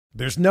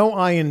There's no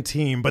I in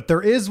team, but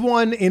there is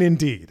one in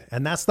Indeed,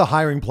 and that's the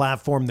hiring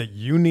platform that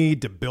you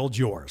need to build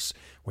yours.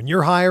 When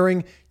you're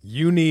hiring,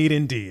 you need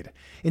Indeed.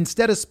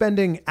 Instead of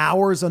spending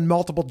hours on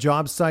multiple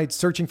job sites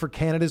searching for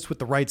candidates with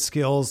the right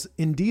skills,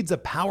 Indeed's a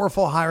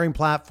powerful hiring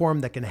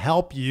platform that can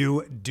help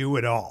you do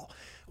it all.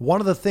 One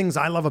of the things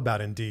I love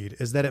about Indeed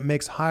is that it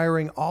makes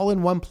hiring all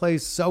in one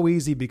place so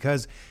easy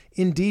because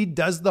Indeed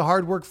does the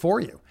hard work for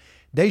you.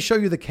 They show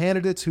you the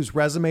candidates whose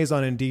resumes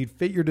on Indeed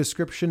fit your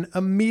description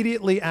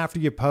immediately after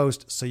you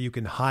post so you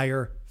can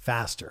hire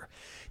faster.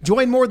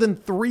 Join more than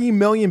 3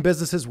 million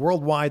businesses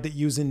worldwide that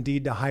use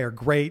Indeed to hire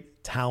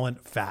great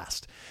talent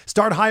fast.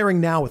 Start hiring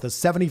now with a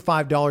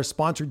 $75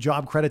 sponsored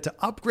job credit to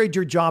upgrade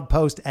your job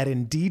post at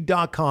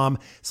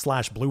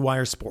Indeed.com/Blue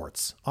Wire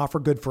Sports. Offer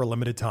good for a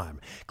limited time.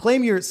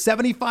 Claim your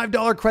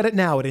 $75 credit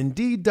now at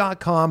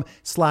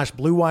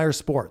Indeed.com/Blue Wire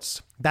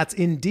Sports. That's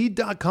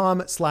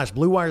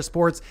Indeed.com/Blue Wire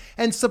Sports,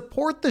 and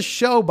support the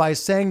show by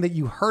saying that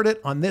you heard it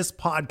on this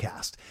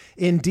podcast.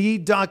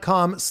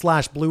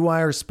 Indeed.com/Blue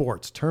Wire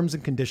Sports. Terms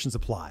and conditions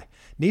apply.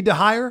 Need to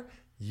hire?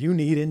 You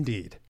need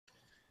Indeed.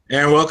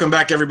 And welcome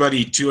back,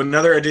 everybody, to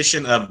another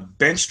edition of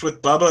Benched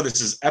with Bubba. This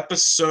is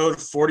episode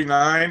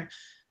 49.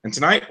 And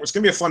tonight, it's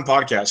going to be a fun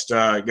podcast.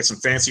 Get some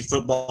fantasy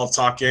football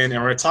talk in,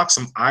 and we're going to talk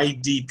some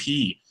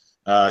IDP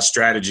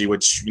strategy,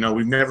 which,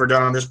 we've never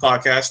done on this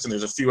podcast, and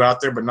there's a few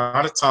out there, but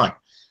not a ton.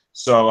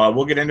 So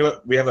we'll get into it.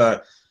 We have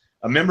a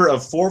member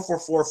of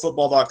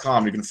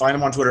 444football.com. You can find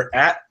him on Twitter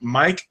at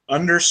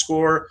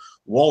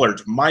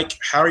Mike_Woellert. Mike,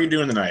 how are you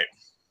doing tonight?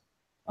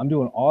 I'm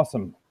doing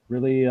awesome.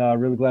 Really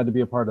glad to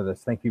be a part of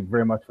this. Thank you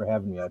very much for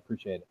having me. I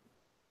appreciate it.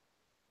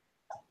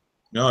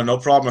 No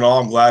problem at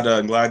all. I'm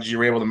glad you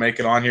were able to make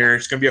it on here.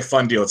 It's going to be a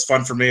fun deal. It's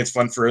fun for me. It's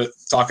fun for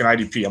talking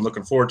IDP. I'm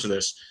looking forward to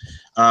this.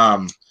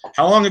 How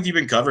long have you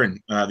been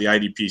covering the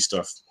IDP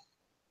stuff?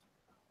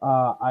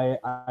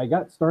 I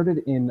got started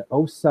in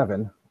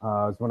 2007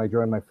 is when I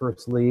joined my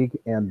first league,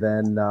 and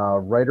then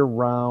right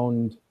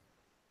around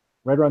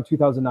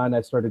 2009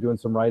 I started doing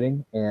some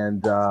writing,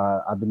 and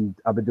I've been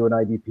doing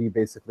IDP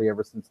basically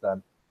ever since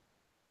then.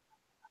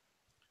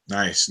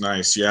 Nice.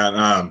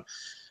 Yeah.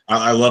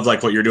 I love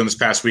what you're doing this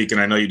past week,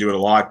 and I know you do it a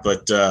lot,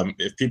 but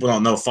if people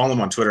don't know, follow him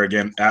on Twitter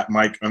again at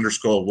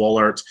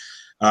Mike_Woellert.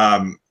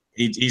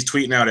 He's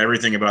tweeting out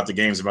everything about the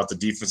games, about the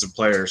defensive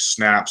players,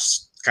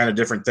 snaps, kind of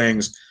different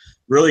things.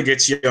 Really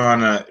gets you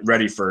on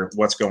ready for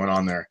what's going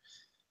on there.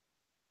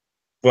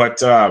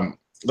 But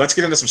let's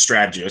get into some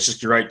strategy. Let's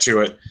just get right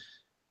to it.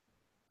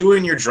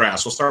 Doing your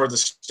drafts. We'll start with the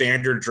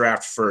standard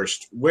draft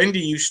first. When do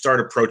you start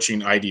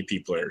approaching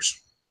IDP players?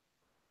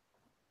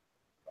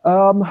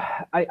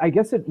 I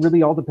guess it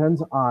really all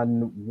depends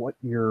on what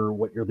your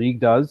league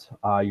does,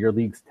 your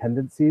league's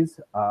tendencies.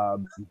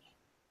 What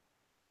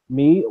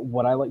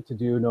I like to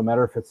do, no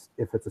matter if it's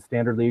a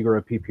standard league or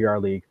a PPR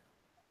league,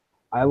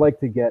 I like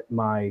to get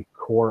my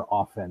core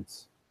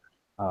offense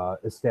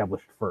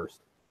established first.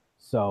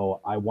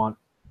 So I want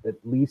at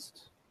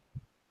least,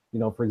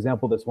 for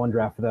example, this one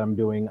draft that I'm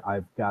doing,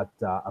 I've got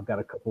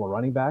a couple of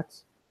running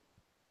backs,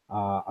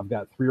 I've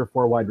got 3 or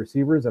 4 wide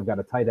receivers, I've got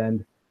a tight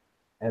end.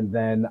 And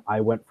then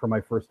I went for my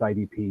first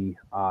IDP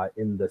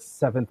in the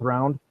 7th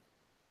round.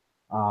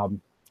 And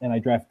I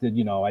drafted,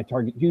 I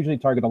usually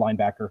target a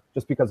linebacker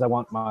just because I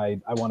want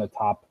a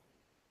top,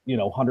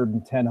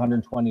 110,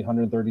 120,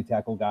 130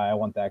 tackle guy. I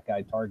want that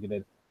guy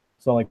targeted.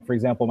 So for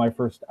example, my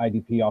first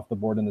IDP off the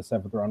board in the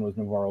 7th round was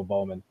Navarro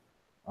Bowman.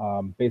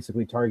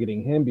 Basically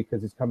targeting him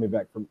because he's coming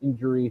back from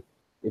injury.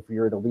 If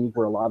you're in a league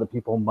where a lot of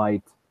people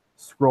might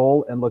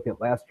scroll and look at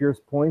last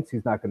year's points,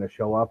 he's not going to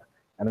show up.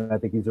 And I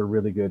think he's a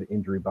really good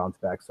injury bounce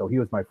back. So he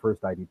was my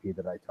first IDP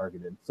that I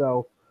targeted.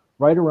 So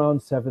right around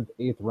 7th,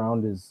 8th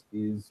round is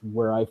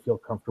where I feel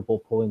comfortable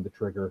pulling the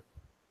trigger.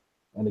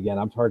 And again,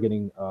 I'm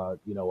targeting, a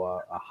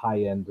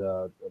high-end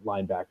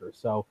linebacker.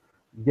 So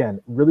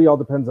again, really all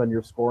depends on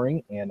your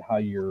scoring and how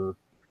you're,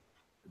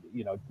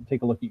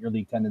 take a look at your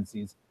league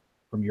tendencies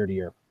from year to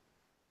year.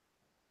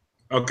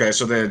 Okay,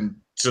 so then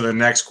to the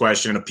next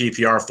question, a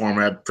PPR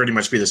format, pretty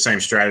much be the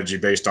same strategy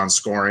based on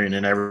scoring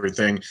and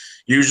everything.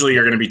 Usually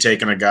you're going to be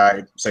taking a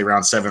guy, say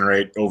around 7 or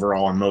 8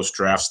 overall in most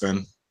drafts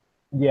then.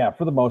 Yeah,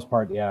 for the most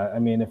part, yeah. I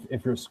mean,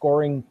 if you're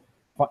scoring,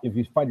 if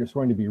you find your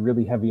scoring to be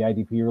really heavy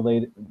IDP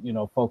related,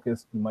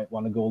 focused, you might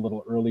want to go a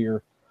little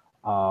earlier.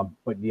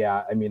 But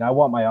yeah, I mean, I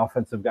want my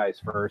offensive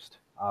guys first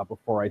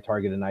before I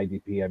target an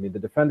IDP. I mean, the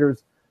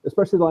defenders,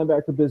 especially the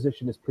linebacker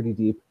position, is pretty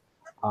deep.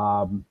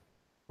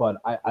 But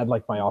I'd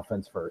like my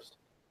offense first.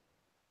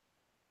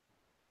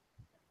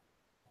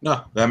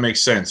 No, that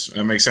makes sense.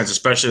 That makes sense,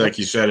 especially like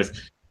you said, if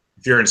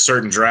you're in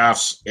certain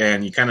drafts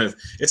and you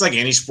it's like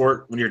any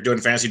sport when you're doing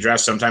fantasy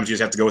drafts, sometimes you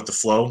just have to go with the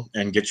flow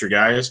and get your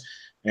guys.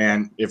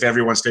 And if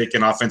everyone's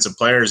taking offensive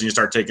players and you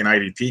start taking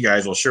IDP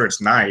guys, well, sure, it's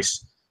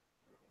nice,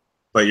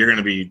 but you're going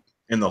to be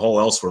in the hole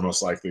elsewhere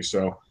most likely.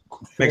 So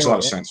it makes a lot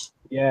of sense.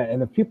 Yeah,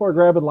 and if people are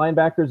grabbing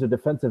linebackers or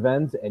defensive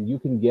ends and you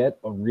can get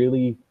a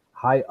really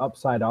high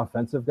upside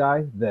offensive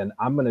guy, then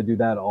I'm going to do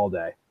that all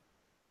day.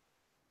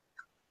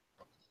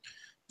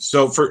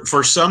 So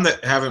for some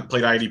that haven't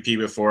played IDP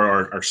before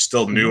or are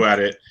still new at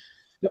it,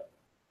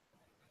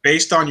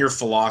 based on your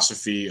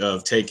philosophy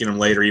of taking them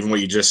later, even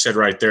what you just said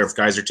right there, if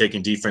guys are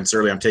taking defense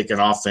early, I'm taking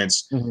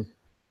offense.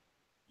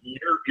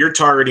 You're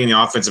targeting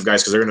the offensive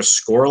guys because they're going to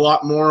score a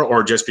lot more,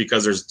 or just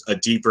because there's a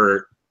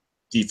deeper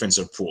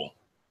defensive pool?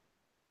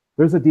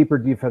 There's a deeper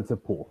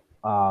defensive pool,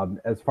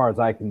 as far as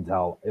I can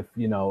tell. If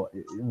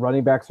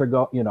running backs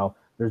are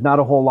there's not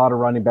a whole lot of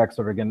running backs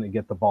that are going to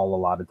get the ball a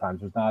lot of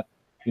times. There's not,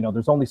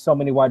 there's only so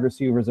many wide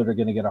receivers that are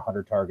going to get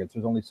 100 targets.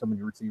 There's only so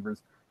many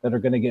receivers that are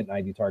going to get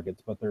 90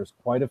 targets. But there's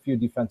quite a few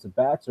defensive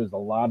backs. There's a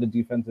lot of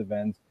defensive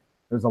ends.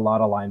 There's a lot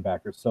of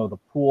linebackers. So the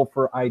pool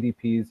for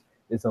IDPs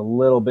is a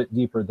little bit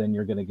deeper than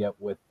you're going to get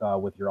with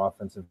your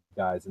offensive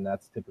guys, and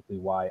that's typically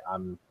why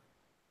I'm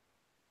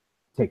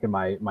taking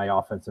my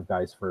offensive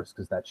guys first,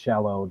 because that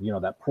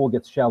pool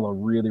gets shallow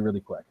really, really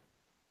quick.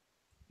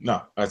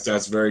 No,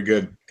 that's very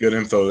good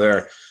info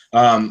there.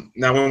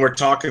 Now, when we're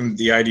talking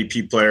the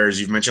IDP players,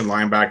 you've mentioned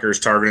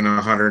linebackers targeting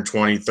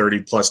 120,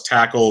 30 plus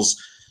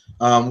tackles.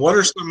 What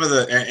are some of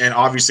the, and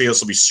obviously this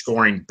will be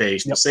scoring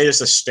based, but say it's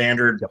a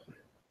standard.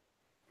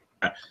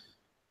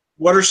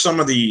 What are some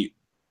of the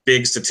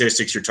big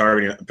statistics you're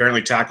targeting?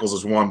 Apparently tackles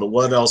is one, but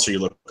what else are you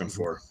looking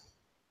for?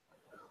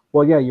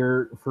 Well, yeah,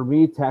 for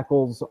me,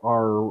 tackles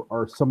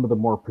are some of the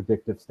more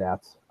predictive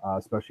stats,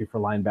 especially for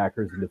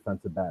linebackers and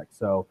defensive backs.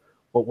 So,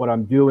 but what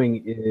I'm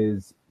doing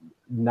is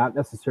not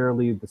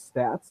necessarily the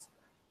stats.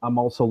 I'm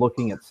also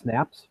looking at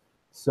snaps.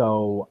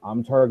 So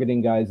I'm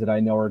targeting guys that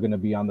I know are going to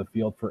be on the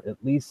field for at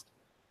the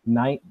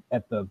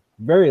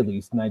very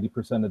least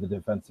 90% of the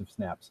defensive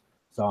snaps.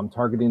 So I'm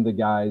targeting the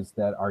guys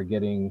that are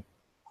getting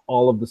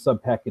all of the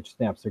sub-package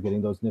snaps. They're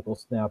getting those nickel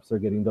snaps. They're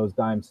getting those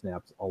dime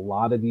snaps. A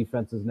lot of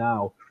defenses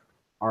now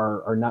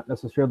are not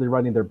necessarily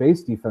running their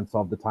base defense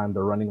all the time.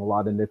 They're running a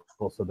lot of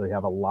nickel. So they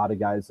have a lot of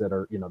guys that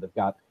are, they've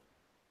got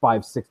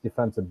 5-6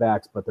 defensive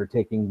backs, but they're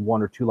taking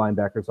 1 or 2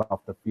 linebackers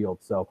off the field.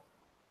 So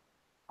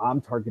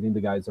I'm targeting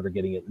the guys that are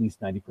getting at least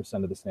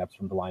 90% of the snaps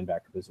from the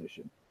linebacker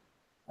position.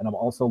 And I'm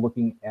also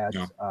looking at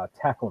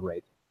tackle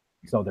rate.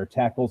 So their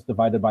tackles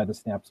divided by the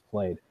snaps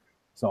played.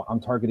 So I'm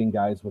targeting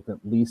guys with at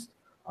least,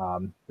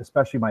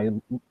 especially my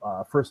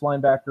first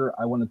linebacker,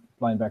 I want a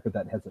linebacker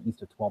that has at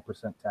least a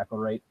 12% tackle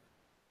rate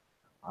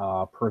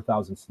per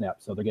 1,000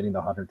 snaps. So they're getting the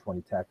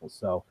 120 tackles.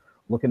 So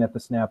looking at the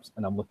snaps,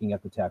 and I'm looking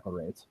at the tackle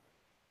rates.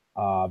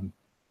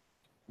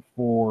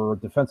 For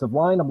defensive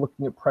line, I'm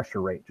looking at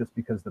pressure rate, just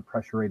because the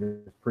pressure rate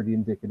is pretty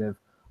indicative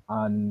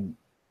on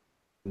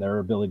their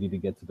ability to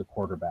get to the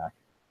quarterback.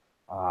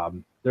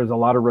 There's a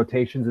lot of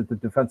rotations at the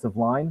defensive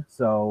line.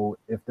 So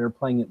if they're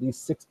playing at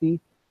least 60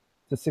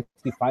 to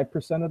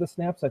 65% of the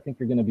snaps, I think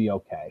you're going to be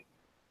okay.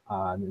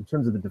 In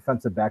terms of the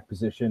defensive back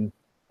position,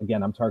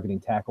 again, I'm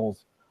targeting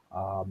tackles.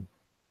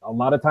 A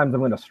lot of times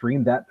I'm going to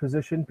stream that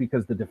position,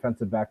 because the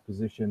defensive back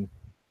position,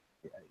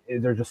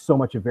 there's just so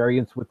much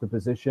variance with the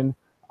position.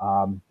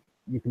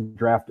 You can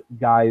draft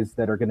guys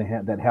that are going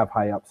to have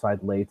high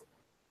upside late,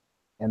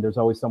 and there's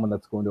always someone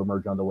that's going to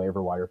emerge on the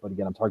waiver wire. But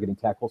again, I'm targeting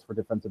tackles for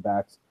defensive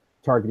backs,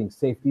 targeting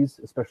safeties,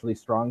 especially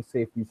strong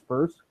safeties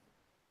first.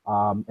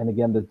 And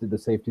again, the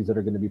safeties that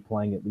are going to be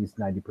playing at least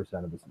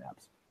 90% of the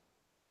snaps.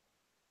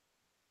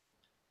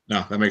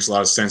 No, that makes a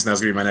lot of sense. And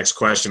that's going to be my next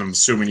question. I'm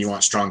assuming you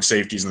want strong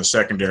safeties in the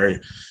secondary,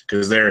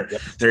 because they're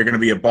going to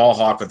be a ball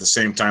hawk, but at the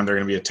same time, they're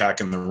going to be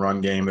attacking the run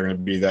game. They're going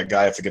to be that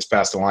guy if it gets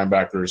past the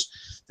linebackers,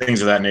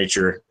 things of that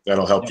nature.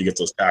 That'll help you get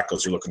those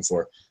tackles you're looking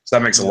for. So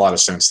that makes a lot of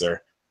sense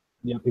there.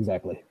 Yep,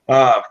 exactly.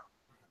 When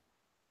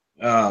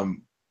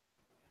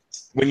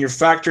you're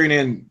factoring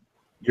in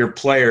your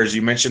players,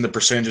 you mentioned the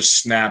percentage of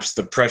snaps,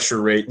 the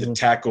pressure rate, the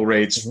tackle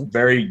rates,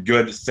 very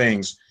good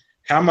things.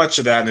 How much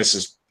of that, and this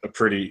is a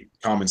pretty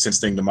common sense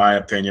thing to my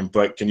opinion,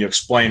 but can you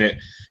explain it?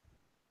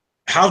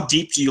 How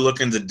deep do you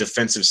look into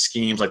defensive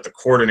schemes, like the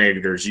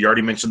coordinators? You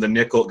already mentioned the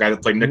nickel guy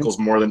that played nickels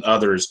more than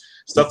others,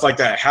 stuff like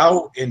that.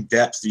 How in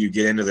depth do you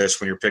get into this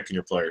when you're picking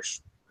your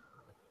players?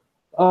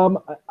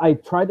 I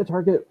try to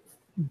target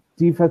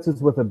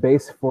defenses with a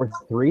base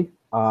 4-3,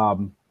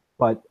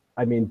 but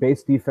I mean,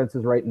 base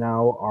defenses right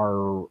now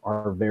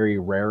are very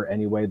rare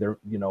anyway. They're,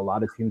 a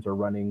lot of teams are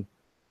running,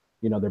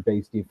 their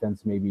base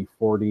defense maybe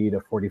 40 to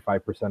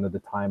 45% of the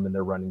time, and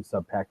they're running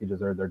sub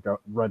packages, or they're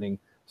running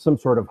some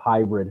sort of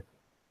hybrid.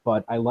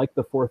 But I like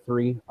the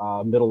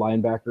 4-3 middle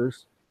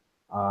linebackers,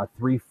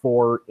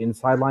 3-4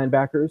 inside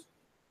linebackers.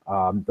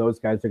 Those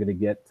guys are going to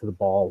get to the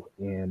ball,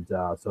 and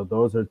so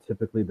those are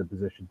typically the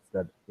positions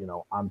that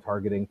I'm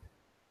targeting.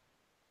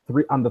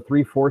 On the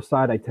 3-4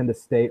 side, I tend to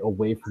stay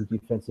away from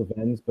defensive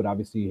ends, but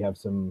obviously you have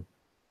some,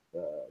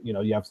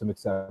 you have some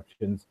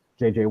exceptions.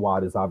 J.J.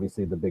 Watt is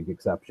obviously the big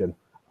exception.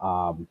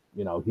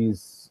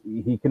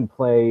 He can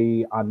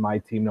play on my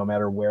team no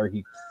matter where.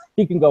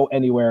 He can go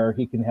anywhere.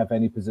 He can have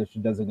any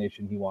position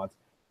designation he wants.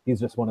 He's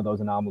just one of those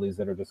anomalies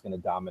that are just going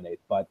to dominate.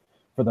 But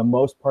for the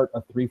most part,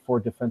 a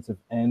 3-4 defensive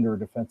end or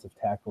defensive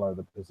tackle are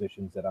the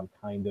positions that I'm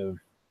kind of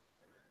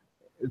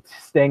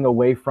staying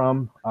away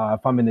from.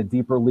 If I'm in a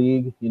deeper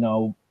league,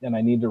 and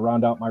I need to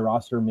round out my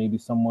roster, maybe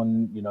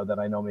someone, that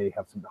I know may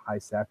have some high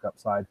sack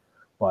upside.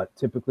 But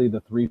typically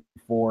the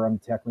 3-4 I'm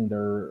tackling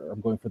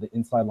I'm going for the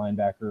inside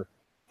linebacker.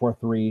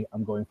 4-3,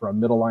 I'm going for a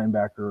middle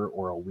linebacker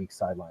or a weak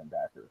side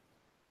linebacker.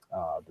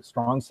 The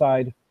strong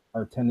side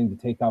are tending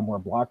to take on more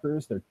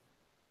blockers. They're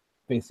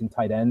facing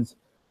tight ends,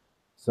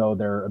 so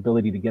their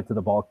ability to get to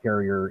the ball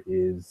carrier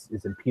is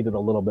impeded a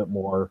little bit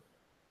more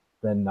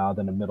than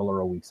a middle or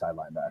a weak side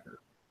linebacker.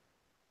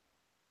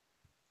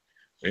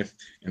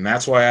 And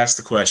that's why I asked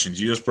the questions.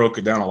 You just broke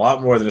it down a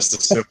lot more than just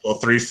a simple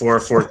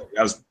 3-4-4.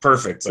 That was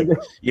perfect. Like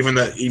even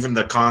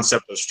the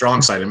concept of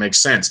strong side, it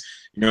makes sense.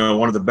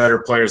 One of the better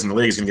players in the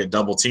league is going to get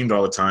double teamed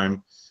all the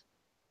time.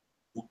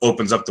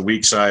 Opens up the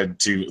weak side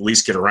to at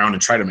least get around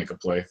and try to make a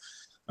play.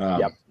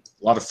 Yep.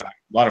 A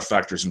lot of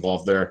factors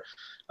involved there.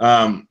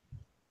 Are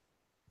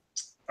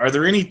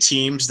there any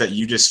teams that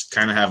you just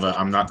kind of have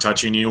I'm not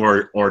touching you,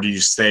 or do you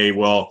say,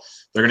 well,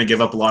 they're going to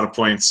give up a lot of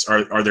points?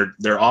 Are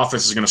their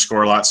offense is going to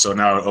score a lot, so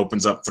now it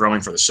opens up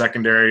throwing for the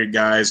secondary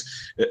guys?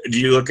 Do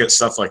you look at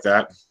stuff like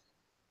that?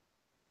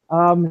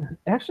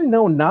 Actually,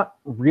 no, not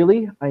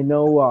really. I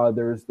know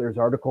there's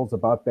articles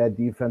about bad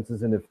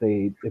defenses and if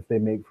they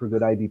make for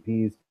good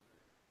IDPs.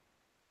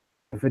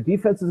 If a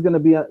defense is going to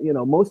be,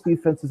 most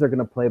defenses are going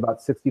to play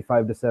about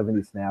 65 to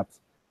 70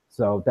 snaps.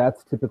 So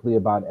that's typically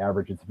about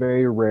average. It's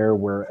very rare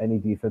where any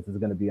defense is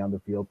going to be on the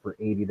field for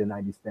 80 to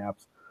 90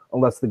 snaps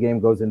unless the game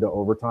goes into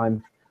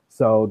overtime.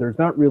 So there's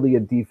not really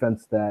a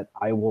defense that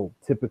I will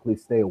typically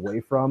stay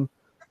away from.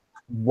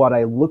 What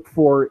I look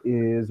for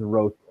is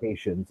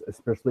rotations,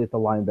 especially at the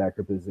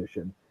linebacker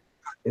position.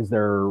 Is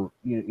there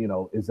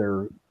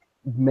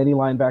many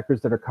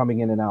linebackers that are coming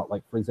in and out?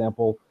 Like, for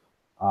example,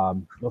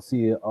 you'll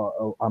see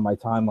on my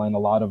timeline a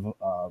lot of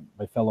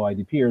my fellow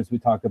IDPers, we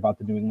talk about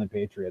the New England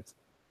Patriots.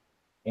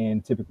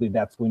 And typically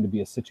that's going to be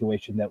a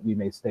situation that we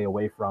may stay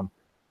away from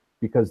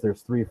because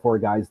there's 3 or 4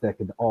 guys that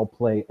could all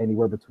play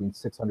anywhere between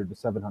 600 to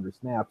 700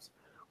 snaps,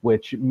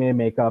 which may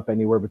make up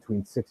anywhere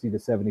between 60 to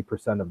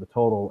 70% of the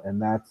total.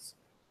 And that's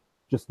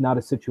just not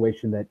a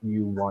situation that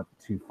you want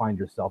to find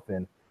yourself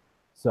in.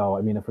 So,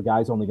 I mean, if a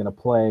guy's only going to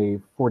play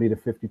 40 to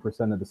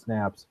 50% of the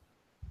snaps,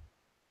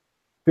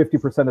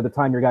 50% of the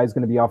time your guy's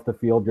going to be off the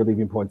field, you're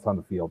leaving points on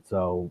the field.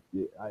 So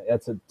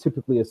that's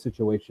typically a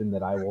situation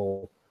that I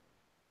will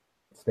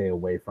stay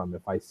away from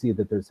if I see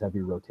that there's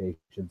heavy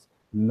rotations,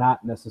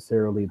 not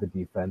necessarily the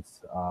defense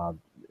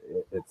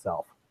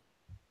itself.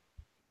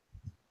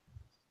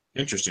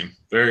 Interesting.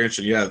 Very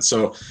interesting. Yeah.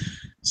 So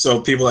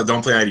people that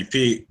don't play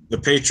IDP, the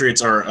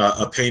Patriots are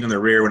a pain in the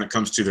rear when it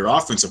comes to their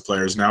offensive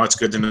players. Now it's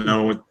good to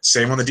know.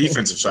 Same on the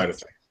defensive side of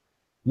things.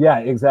 Yeah,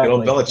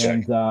 exactly. Bill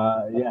Belichick.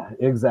 And yeah,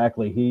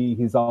 exactly.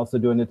 He's also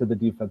doing it to the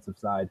defensive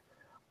side.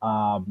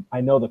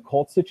 I know the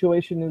Colts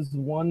situation is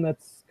one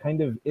that's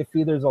kind of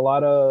iffy. There's a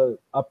lot of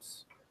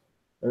ups.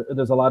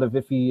 There's a lot of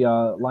iffy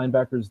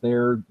linebackers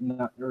there.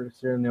 Not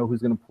necessarily know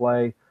who's going to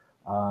play.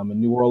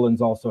 And New Orleans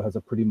also has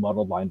a pretty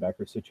muddled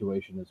linebacker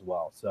situation as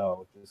well.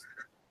 So just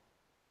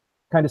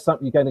kind of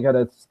something you kind of got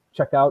to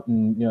check out,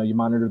 and you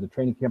monitor the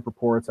training camp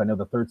reports. I know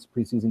the third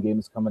preseason game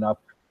is coming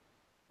up.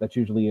 That's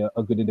usually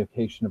a good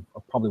indication of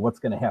probably what's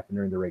going to happen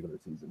during the regular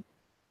season.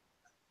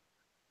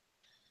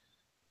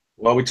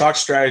 Well, we talked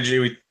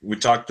strategy. We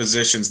talked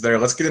positions there.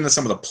 Let's get into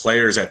some of the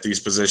players at these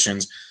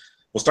positions.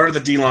 We'll start at the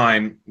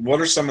D-line. What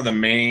are some of the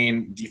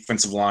main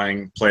defensive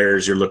line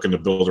players you're looking to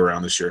build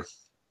around this year?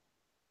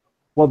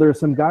 Well, there are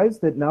some guys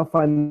that now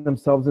find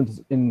themselves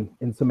in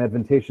some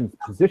advantageous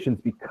positions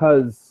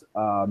because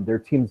their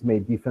teams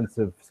made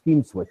defensive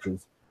scheme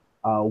switches.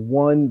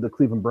 One, the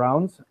Cleveland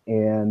Browns,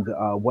 and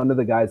one of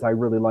the guys I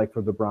really like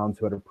for the Browns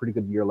who had a pretty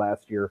good year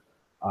last year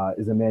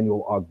is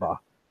Emmanuel Ogbah.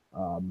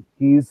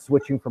 He's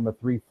switching from a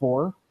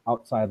 3-4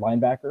 outside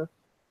linebacker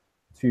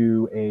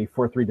to a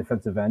 4-3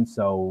 defensive end.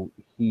 So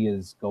he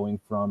is going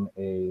from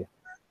a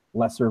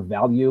lesser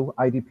value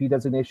IDP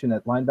designation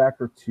at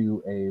linebacker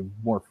to a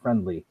more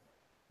friendly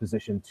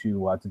position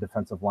to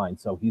defensive line.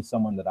 So he's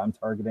someone that I'm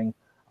targeting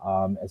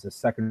as a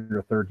second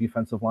or third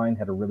defensive line.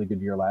 Had a really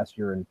good year last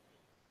year and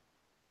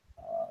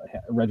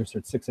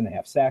registered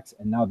 6.5 sacks.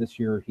 And now this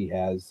year he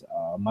has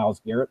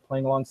Myles Garrett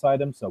playing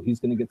alongside him. So he's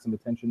going to get some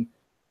attention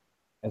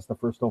as the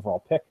first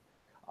overall pick.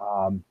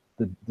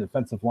 The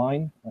defensive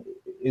line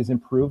is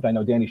improved. I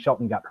know Danny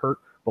Shelton got hurt,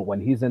 but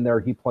when he's in there,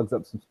 he plugs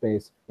up some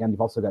space. And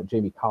you've also got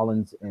Jamie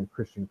Collins and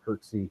Christian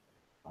Kirksey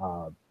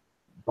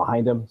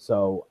behind him.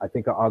 So I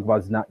think Ogbah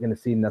is not going to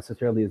see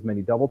necessarily as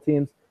many double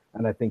teams.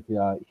 And I think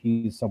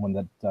he's someone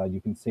that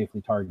you can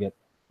safely target,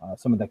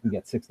 someone that can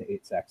get 6 to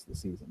 8 sacks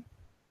this season.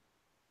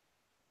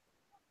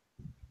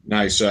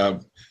 Nice.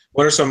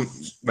 What are some,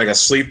 like a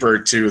sleeper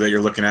too, that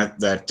you're looking at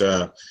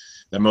that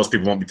most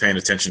people won't be paying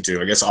attention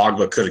to? I guess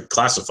Ogbah could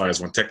classify as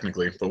one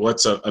technically, but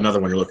what's another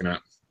one you're looking at?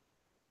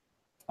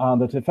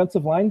 The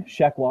defensive line,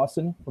 Shaq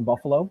Lawson from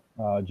Buffalo.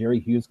 Jerry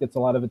Hughes gets a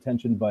lot of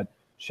attention, but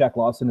Shaq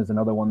Lawson is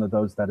another one of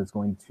those that is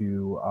going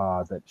to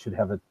that should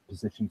have a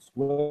position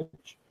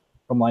switch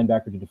from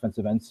linebacker to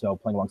defensive end. So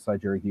playing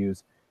alongside Jerry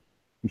Hughes.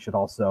 he should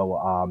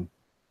also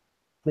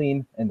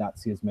clean and not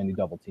see as many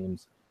double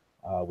teams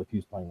with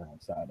who's playing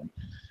alongside him.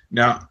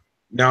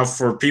 Now,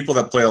 for people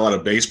that play a lot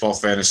of baseball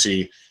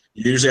fantasy,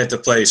 you usually have to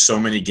play so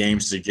many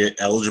games to get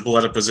eligible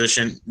at a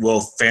position.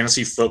 Will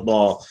fantasy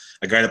football,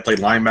 a guy that played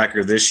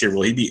linebacker this year,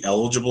 will he be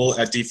eligible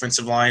at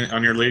defensive line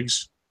on your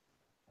leagues?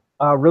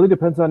 Really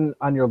depends on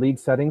your league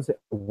settings,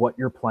 what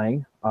you're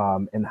playing,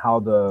 and how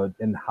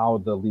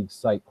the league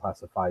site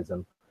classifies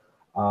him.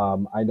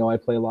 I know I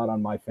play a lot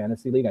on my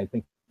fantasy league. I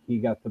think he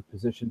got the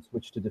position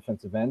switched to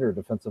defensive end or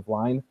defensive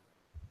line.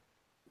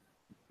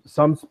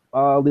 Some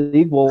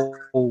league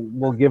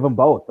will give him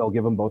both. They'll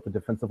give him both the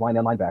defensive line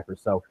and linebacker.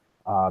 So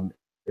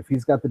if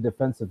he's got the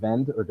defensive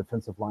end or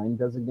defensive line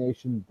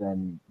designation,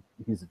 then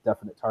he's a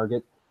definite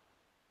target.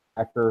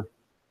 Actor,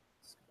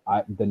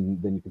 then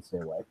you can stay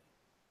away.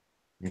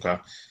 Okay.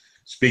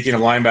 Speaking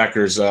of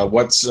linebackers,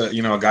 what's a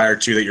guy or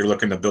two that you're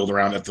looking to build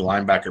around at the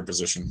linebacker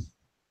position?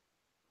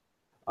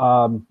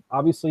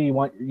 Obviously,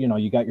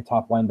 you got your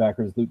top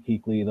linebackers, Luke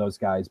Kuechly, those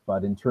guys.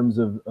 But in terms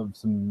of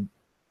some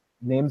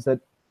names that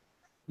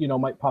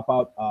might pop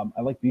out,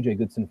 I like BJ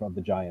Goodson from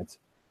the Giants.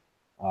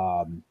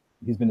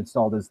 He's been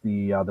installed as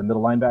the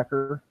middle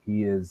linebacker.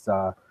 He is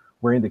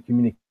wearing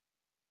the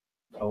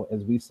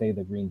as we say,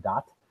 the green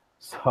dot.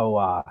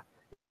 So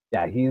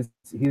yeah, he's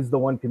the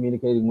one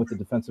communicating with the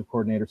defensive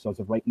coordinator. So as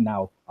of right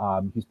now,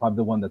 he's probably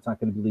the one that's not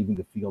going to be leaving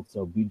the field.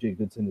 So BJ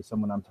Goodson is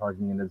someone I'm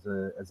targeting as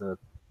a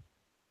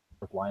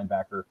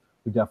linebacker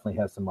who definitely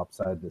has some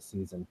upside this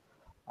season.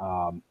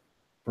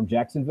 From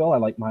Jacksonville, I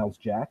like Miles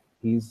Jack.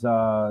 He's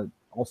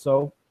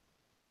also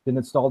been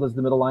installed as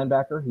the middle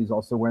linebacker. He's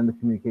also wearing the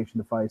communication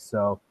device,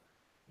 so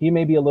he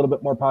may be a little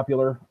bit more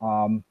popular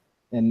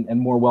and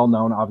more well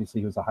known.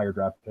 Obviously, he was a higher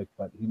draft pick,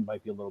 but he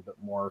might be a little bit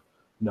more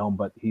known.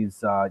 But he's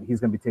going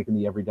to be taking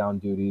the every down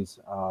duties.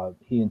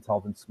 He and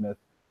Telvin Smith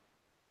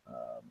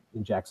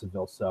in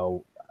Jacksonville,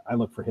 so I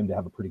look for him to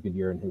have a pretty good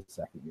year in his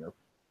second year.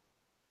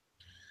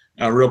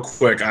 Real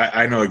quick,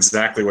 I know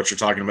exactly what you're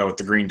talking about with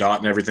the green dot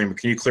and everything, but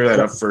can you clear that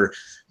up for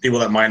people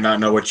that might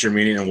not know what you're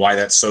meaning and why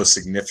that's so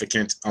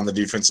significant on the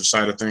defensive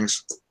side of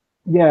things?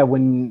 Yeah,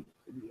 when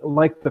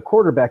like the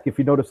quarterback, if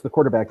you notice, the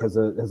quarterback has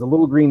a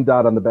little green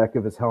dot on the back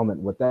of his helmet.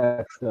 What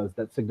that does,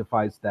 that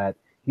signifies that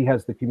he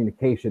has the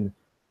communication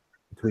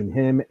between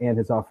him and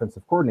his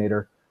offensive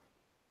coordinator.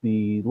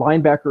 The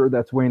linebacker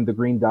that's wearing the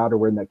green dot or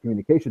wearing that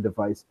communication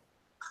device,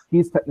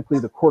 he's technically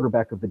the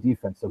quarterback of the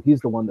defense. So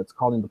he's the one that's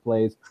calling the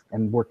plays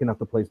and working out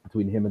the plays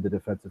between him and the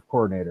defensive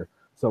coordinator.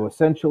 So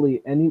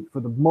essentially, for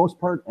the most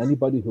part,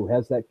 anybody who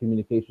has that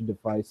communication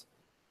device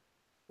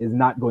is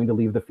not going to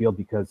leave the field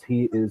because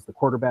he is the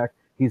quarterback.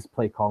 He's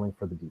play calling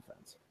for the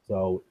defense.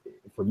 So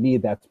for me,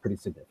 that's pretty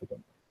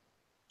significant.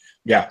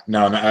 Yeah,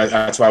 no,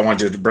 that's why I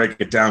wanted to break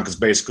it down, because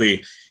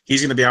basically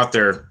he's going to be out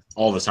there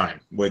all the time,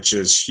 which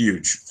is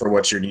huge for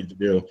what you need to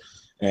do.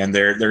 And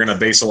they're going to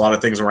base a lot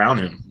of things around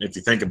him, if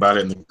you think about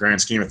it in the grand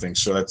scheme of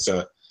things. So that's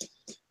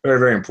very,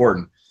 very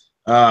important.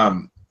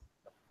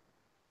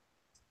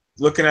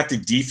 Looking at the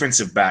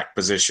defensive back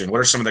position, what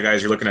are some of the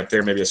guys you're looking at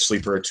there, maybe a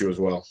sleeper or two as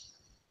well?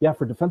 Yeah,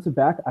 for defensive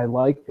back, I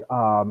like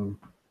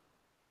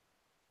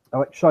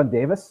Sean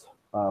Davis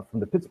from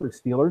the Pittsburgh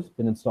Steelers,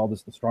 been installed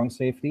as the strong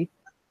safety.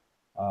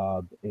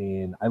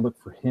 And I look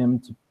for him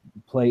to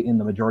play in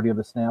the majority of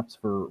the snaps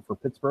for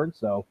Pittsburgh.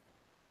 So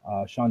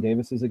Sean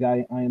Davis is a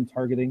guy I am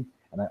targeting.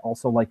 And I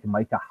also like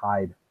Micah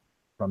Hyde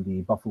from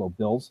the Buffalo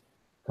Bills.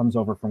 Comes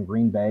over from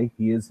Green Bay.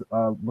 He is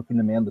looking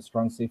to man the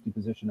strong safety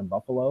position in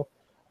Buffalo.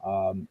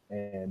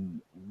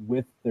 And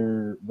with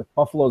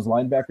Buffalo's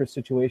linebacker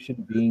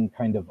situation being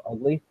kind of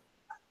ugly,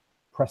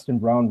 Preston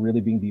Brown really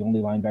being the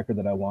only linebacker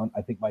that I want,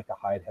 I think Micah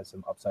Hyde has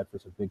some upside for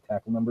some big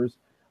tackle numbers.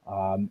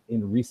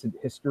 In recent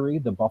history,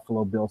 the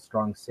Buffalo Bills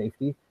strong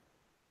safety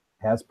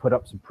has put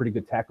up some pretty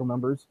good tackle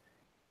numbers.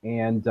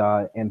 And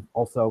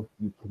also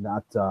you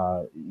got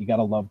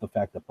to love the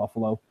fact that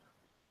Buffalo,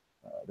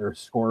 their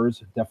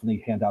scorers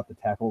definitely hand out the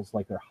tackles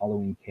like they're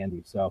Halloween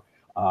candy. So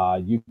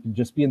you can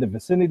just be in the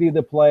vicinity of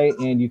the play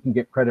and you can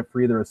get credit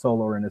for either a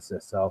solo or an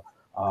assist. So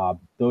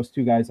those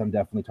two guys I'm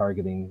definitely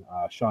targeting,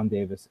 Sean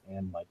Davis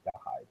and Micah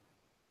Hyde.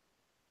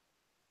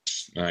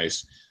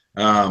 Nice.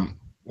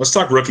 Let's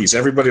talk rookies.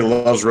 Everybody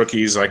loves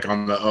rookies. Like we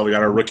got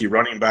our rookie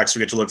running backs we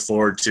get to look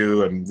forward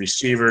to, and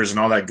receivers and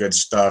all that good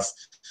stuff.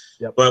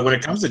 Yep. But when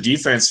it comes to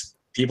defense,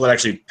 people that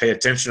actually pay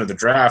attention to the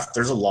draft,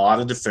 there's a lot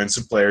of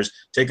defensive players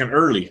taken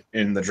early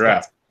in the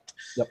draft.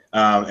 Yep.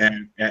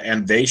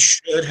 And they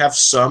should have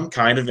some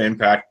kind of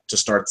impact to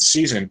start the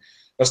season.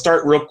 Let's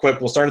start real quick.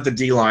 We'll start at the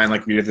D-line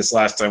like we did this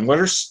last time. What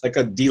are like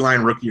a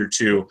D-line rookie or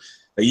two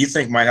that you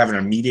think might have an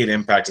immediate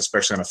impact,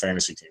 especially on a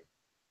fantasy team?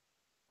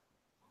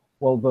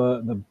 Well,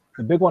 the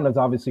big one is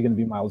obviously going to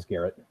be Myles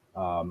Garrett.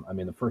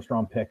 The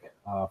first-round pick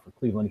for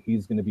Cleveland,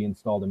 he's going to be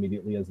installed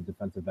immediately as a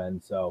defensive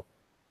end. So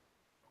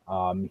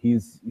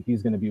he's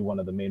going to be one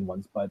of the main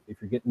ones. But if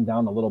you're getting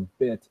down a little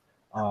bit,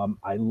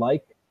 I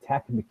like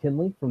Tack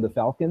McKinley from the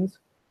Falcons.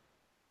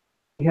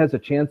 He has a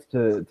chance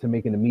to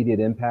make an immediate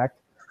impact.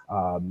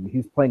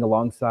 He's playing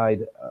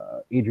alongside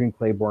Adrian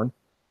Claiborne.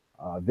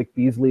 Vic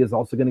Beasley is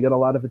also going to get a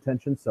lot of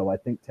attention, so I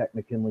think Tech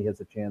McKinley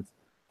has a chance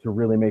to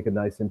really make a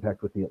nice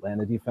impact with the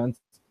Atlanta defense.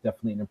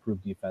 Definitely an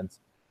improved defense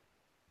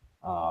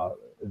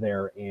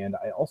there. And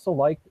I also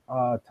like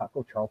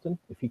Taco Charlton,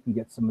 if he can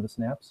get some of the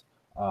snaps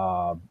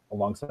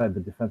alongside the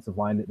defensive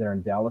line there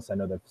in Dallas. I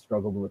know they've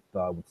struggled with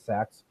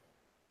sacks.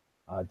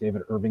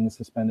 David Irving is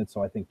suspended,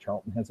 so I think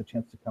Charlton has a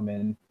chance to come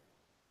in.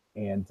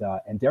 And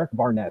Derek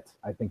Barnett,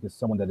 I think, is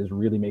someone that is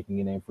really making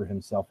a name for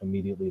himself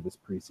immediately this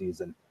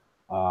preseason.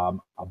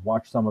 I've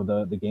watched some of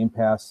the Game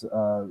Pass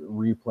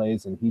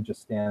replays, and he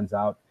just stands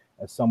out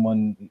as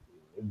someone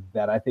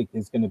that I think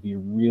is going to be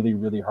really,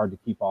 really hard to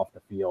keep off the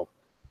field.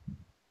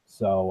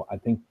 So I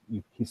think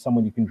he's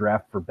someone you can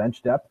draft for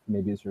bench depth,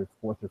 maybe as your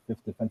fourth or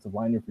fifth defensive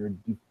liner if you're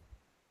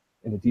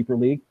in a deeper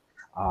league.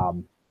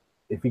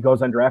 If he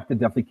goes undrafted,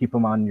 definitely keep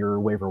him on your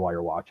waiver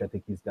wire watch. I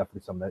think he's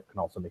definitely someone that can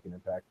also make an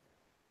impact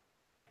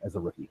as a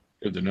rookie.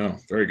 Good to know.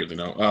 Very good to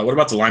know. What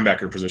about the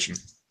linebacker position?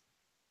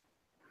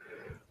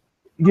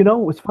 You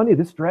know, it was funny.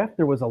 This draft,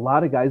 there was a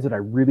lot of guys that I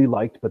really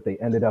liked, but they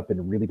ended up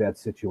in really bad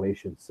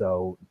situations.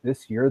 So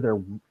this year,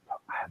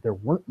 there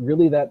weren't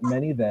really that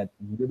many that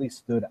really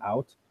stood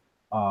out.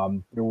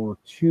 There were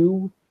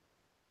two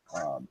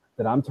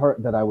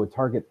that I would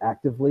target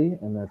actively,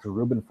 and that's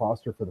Reuben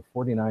Foster for the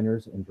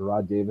 49ers and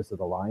Jarrad Davis of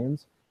the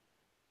Lions.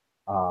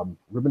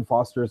 Reuben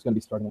Foster is going to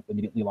be starting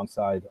immediately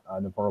alongside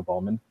Navarro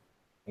Bowman.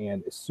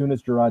 And as soon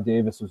as Jarrad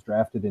Davis was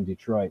drafted in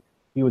Detroit,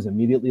 he was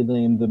immediately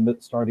named the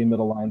starting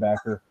middle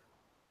linebacker.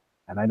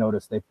 And I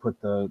noticed they put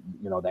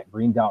that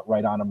green dot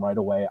right on him right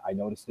away. I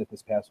noticed it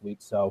this past week.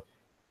 So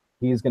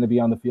he is going to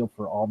be on the field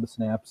for all the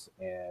snaps.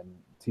 And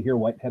Tahir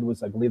Whitehead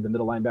was, I believe, the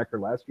middle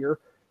linebacker last year.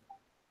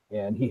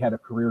 And he had a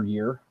career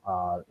year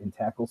in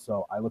tackle.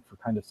 So I look for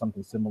kind of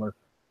something similar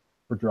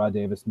for Jarrad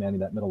Davis manning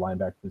that middle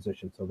linebacker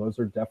position. So those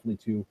are definitely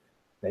two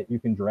that you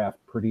can draft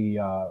pretty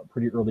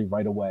early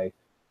right away.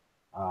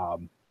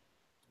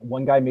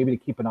 One guy maybe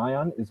to keep an eye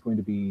on is going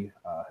to be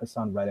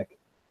Hassan Reddick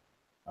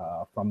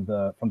from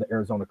the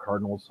Arizona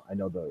Cardinals. I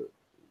know the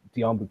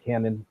Deion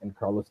Buchanan and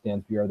Carlos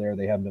Dansby are there.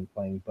 They haven't been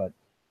playing, but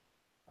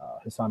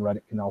Hassan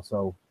Reddick can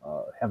also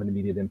have an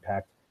immediate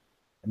impact.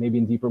 And maybe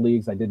in deeper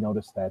leagues, I did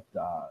notice that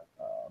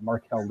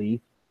Markel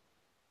Lee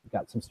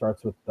got some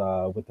starts with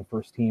the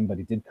first team, but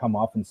he did come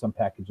off in some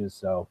packages.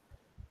 So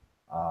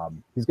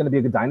he's going to be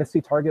a good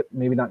dynasty target,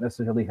 maybe not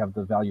necessarily have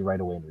the value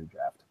right away in the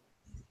draft.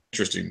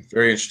 Interesting.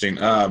 Very interesting.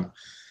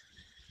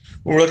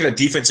 When we're looking at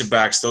defensive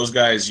backs, those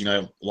guys,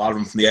 a lot of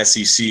them from the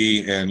SEC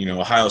and,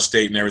 Ohio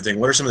State and everything.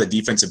 What are some of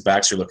the defensive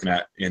backs you're looking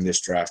at in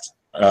this draft,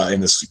 in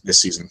this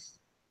season?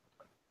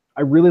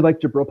 I really like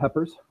Jabril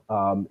Peppers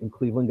in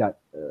Cleveland.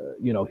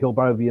 He'll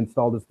probably be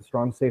installed as the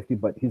strong safety,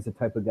 but he's the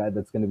type of guy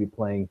that's going to be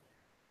playing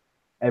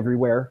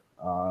everywhere.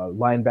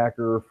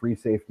 Linebacker, free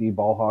safety,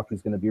 ball hawk.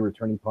 He's going to be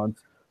returning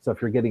punts. So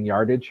if you're getting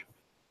yardage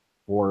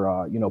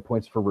or,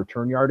 points for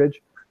return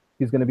yardage,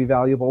 he's going to be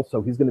valuable.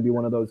 So he's going to be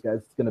one of those guys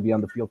that's going to be on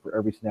the field for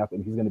every snap,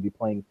 and he's going to be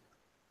playing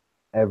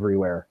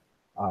everywhere.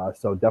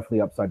 So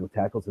definitely upside with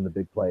tackles and the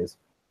big plays.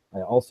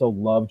 I also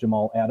love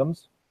Jamal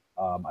Adams.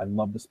 I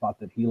love the spot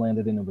that he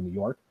landed in over New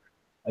York.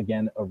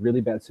 Again, a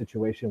really bad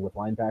situation with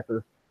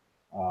linebacker.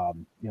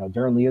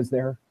 Darren Lee is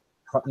there.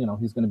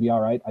 He's going to be all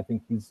right. I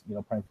think he's,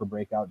 prime for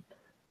breakout.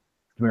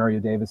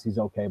 Demario Davis, he's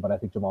okay, but I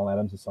think Jamal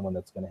Adams is someone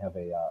that's going to have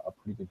a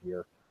pretty good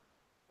year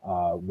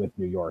with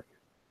New York.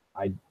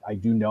 I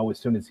do know as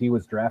soon as he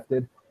was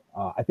drafted,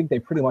 I think they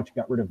pretty much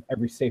got rid of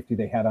every safety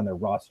they had on their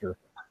roster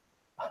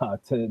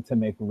to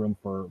make room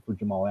for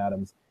Jamal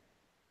Adams.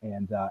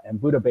 And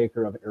Budda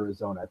Baker of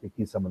Arizona, I think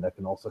he's someone that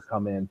can also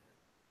come in.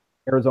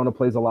 Arizona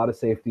plays a lot of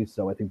safeties,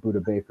 so I think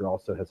Budda Baker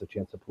also has a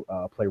chance to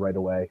play right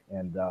away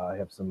and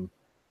have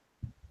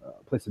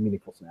play some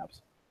meaningful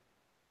snaps.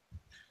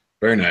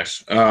 Very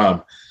nice.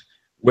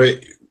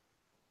 Late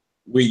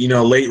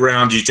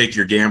round, you take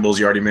your gambles.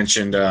 You already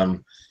mentioned,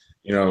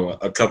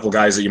 a couple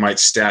guys that you might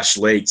stash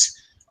late.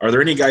 Are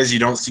there any guys you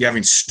don't see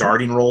having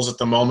starting roles at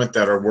the moment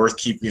that are worth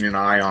keeping an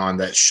eye on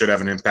that should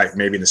have an impact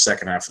maybe in the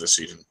second half of the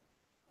season?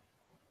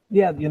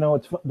 Yeah,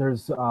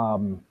 there's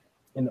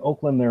in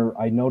Oakland there.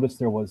 I noticed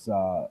there was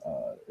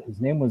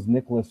his name was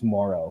Nicholas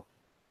Morrow.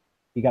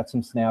 He got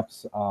some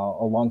snaps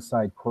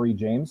alongside Corey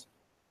James.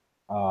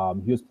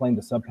 He was playing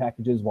the sub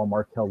packages while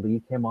Markel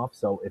Lee came off.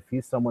 So if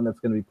he's someone that's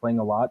going to be playing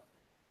a lot,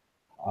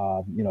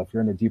 if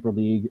you're in a deeper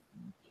league,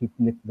 keep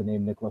the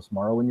name Nicholas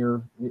Morrow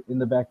in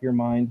the back of your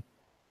mind.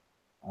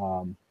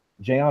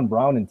 Jayon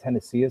Brown in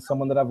Tennessee is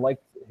someone that I've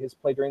liked his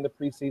play during the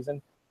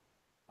preseason.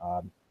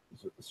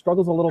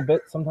 Struggles a little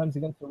bit sometimes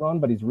against the run,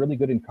 but he's really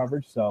good in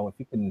coverage. So if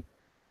he can,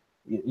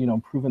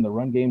 improve in the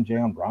run game,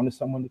 Jayon Brown is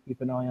someone to keep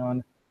an eye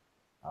on.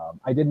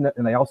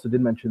 I also did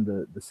mention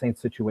the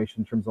Saints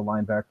situation in terms of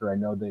linebacker. I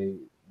know they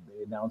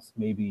announced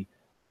maybe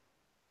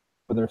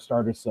for their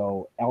starters.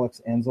 So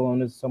Alex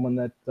Anzalone is someone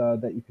that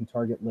you can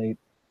target late.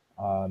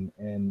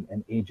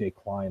 And AJ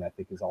Klein, I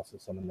think, is also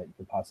someone that you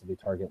could possibly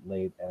target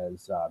late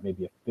as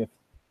maybe a fifth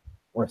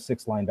or a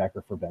sixth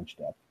linebacker for bench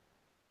depth.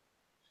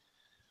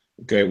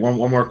 Okay, one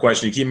more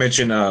question. You keep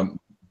mentioning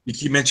You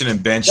keep mentioning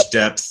bench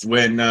depth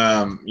when,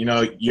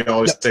 you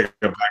always take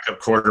a backup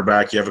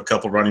quarterback. You have a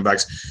couple running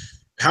backs.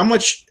 How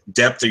much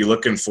depth are you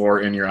looking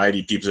for in your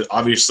IDP? Because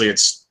obviously,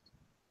 it's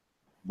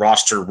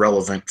roster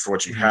relevant for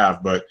what you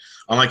have, but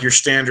unlike your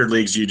standard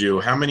leagues you do,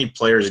 how many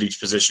players at each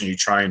position you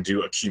try and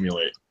do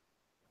accumulate?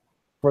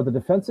 For the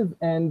defensive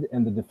end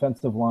and the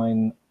defensive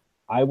line,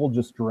 I will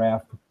just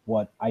draft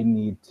what I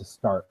need to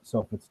start. So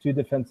if it's 2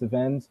 defensive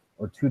ends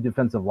or 2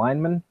 defensive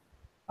linemen,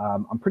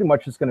 I'm pretty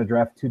much just going to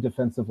draft 2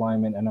 defensive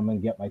linemen, and I'm going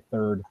to get my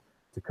third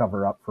to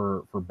cover up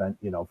for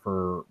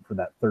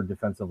that third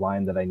defensive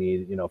line that I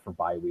need, for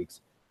bye weeks.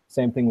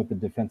 Same thing with the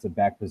defensive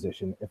back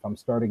position. If I'm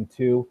starting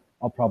 2,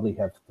 I'll probably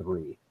have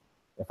 3.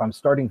 If I'm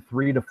starting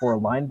 3 to 4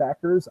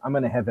 linebackers, I'm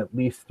going to have at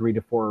least 3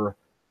 to 4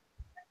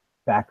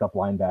 backup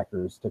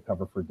linebackers to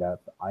cover for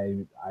depth.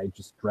 I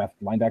just draft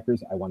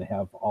linebackers. I want to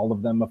have all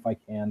of them if I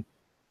can.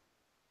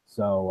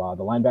 So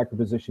the linebacker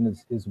position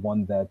is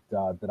one that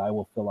I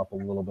will fill up a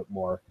little bit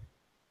more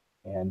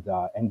and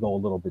go a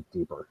little bit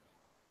deeper.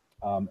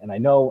 And I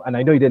know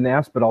you didn't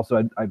ask, but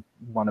also I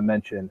want to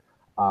mention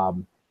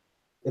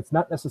it's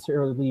not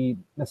necessarily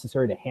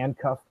necessary to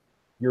handcuff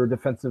your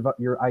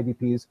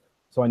IDPs.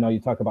 So I know you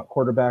talk about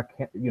quarterback,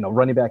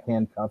 running back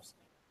handcuffs,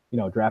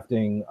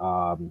 drafting,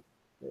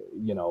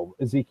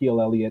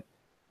 Ezekiel Elliott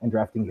and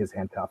drafting his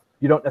handcuff.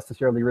 You don't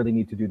necessarily really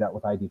need to do that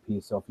with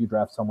IDP. So if you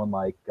draft someone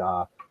like,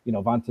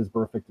 Vontaze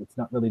Burfict, it's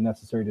not really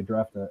necessary to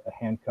draft a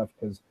handcuff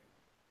because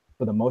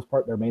for the most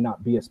part, there may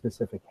not be a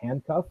specific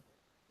handcuff.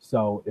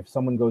 So if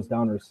someone goes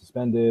down or is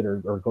suspended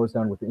or goes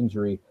down with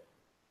injury,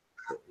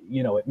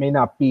 it may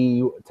not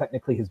be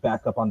technically his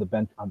backup on the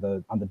bench on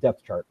the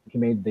depth chart.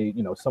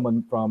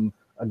 Someone from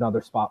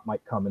another spot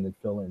might come in and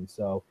fill in.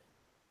 So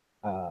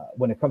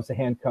when it comes to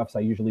handcuffs,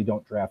 I usually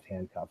don't draft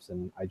handcuffs,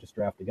 and I just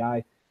draft a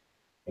guy.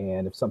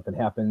 And if something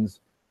happens,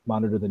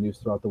 monitor the news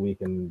throughout the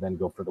week and then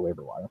go for the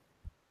waiver wire.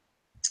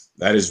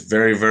 That is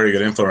very, very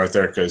good info right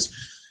there, because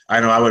I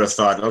know I would have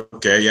thought,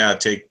 okay, yeah,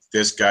 take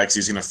this guy because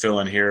he's going to fill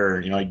in here.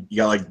 You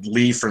got like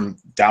Lee from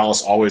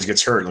Dallas always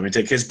gets hurt. Let me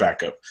take his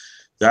backup.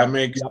 That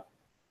makes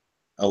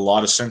a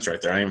lot of sense right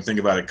there. I didn't even think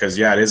about it because,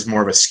 it is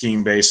more of a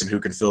scheme base and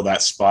who can fill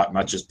that spot,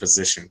 not just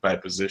position by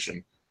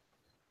position.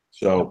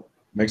 So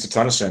makes a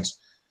ton of sense.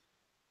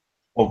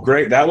 Well,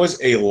 great. That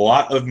was a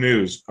lot of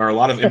news or a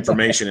lot of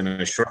information in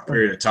a short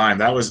period of time.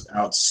 That was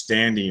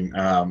outstanding.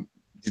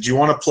 Did you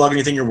want to plug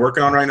anything you're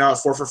working on right now at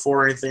 4for4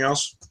 or anything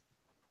else?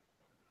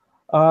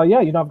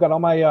 I've got all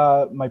my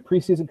my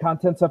preseason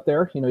contents up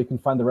there. You can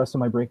find the rest of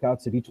my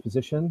breakouts at each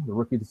position, the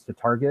rookies to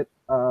target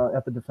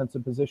at the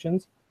defensive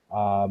positions.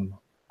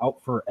 Out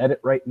for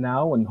edit right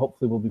now, and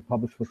hopefully will be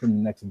published within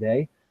the next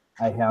day.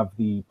 I have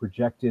the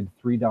projected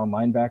 3-down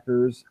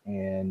linebackers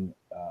and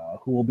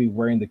who will be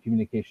wearing the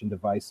communication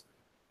device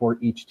for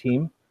each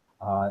team.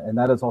 And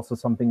that is also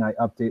something I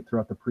update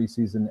throughout the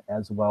preseason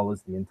as well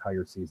as the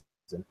entire season.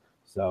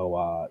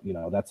 So,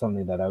 that's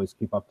something that I always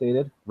keep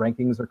updated.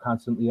 Rankings are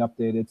constantly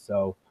updated.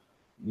 So,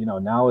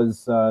 now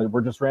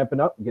we're just ramping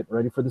up and getting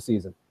ready for the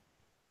season.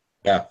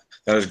 Yeah,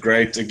 that is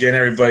great. Again,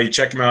 everybody,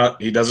 check him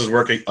out. He does his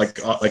work,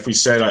 like we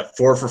said, at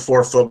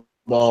 4for4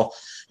 Football.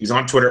 He's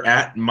on Twitter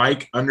at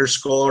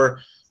Mike_Woellert,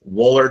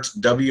 WOELLERT.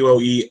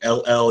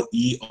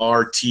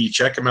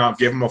 Check him out.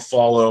 Give him a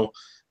follow.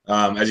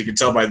 As you can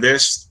tell by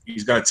this,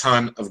 he's got a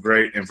ton of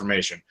great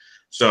information.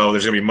 So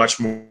there's going to be much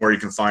more you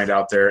can find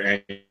out there,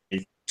 and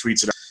he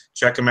tweets it out.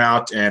 Check him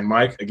out. And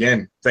Mike,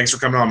 again, thanks for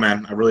coming on,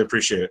 man. I really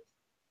appreciate it.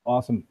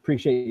 Awesome.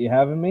 Appreciate you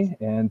having me.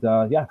 And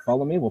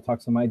follow me. We'll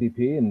talk some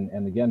IDP.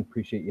 And again,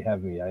 appreciate you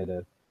having me. I had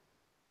a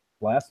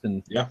blast.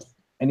 And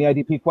any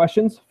IDP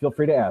questions, feel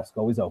free to ask.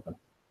 Always open.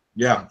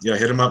 Yeah,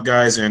 hit them up,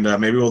 guys, and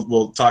maybe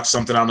we'll talk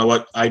something. I don't know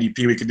what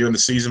IDP we can do in the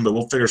season, but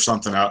we'll figure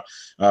something out.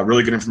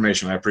 Really good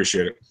information. I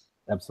appreciate it.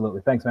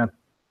 Absolutely. Thanks, man.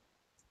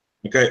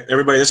 Okay,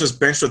 everybody, this is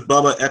Benched with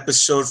Bubba,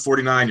 episode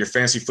 49, your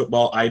fantasy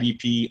football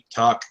IDP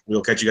talk.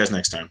 We'll catch you guys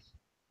next time.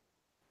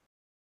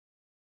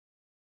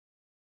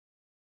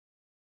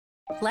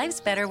 Life's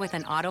better with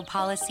an auto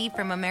policy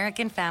from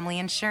American Family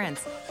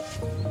Insurance.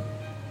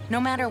 No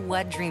matter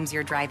what dreams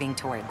you're driving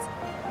towards.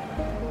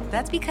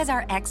 That's because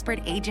our expert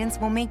agents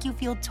will make you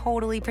feel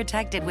totally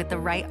protected with the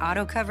right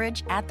auto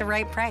coverage at the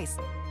right price.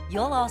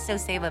 You'll also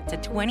save up to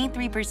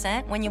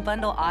 23% when you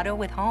bundle auto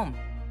with home.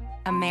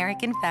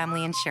 American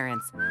Family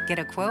Insurance. Get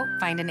a quote,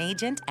 find an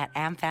agent at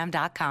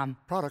amfam.com.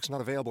 Products not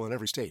available in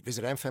every state.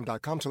 Visit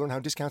amfam.com to learn how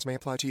discounts may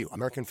apply to you.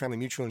 American Family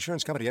Mutual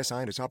Insurance Company, SI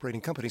and its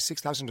operating company,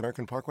 6000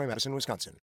 American Parkway, Madison, Wisconsin.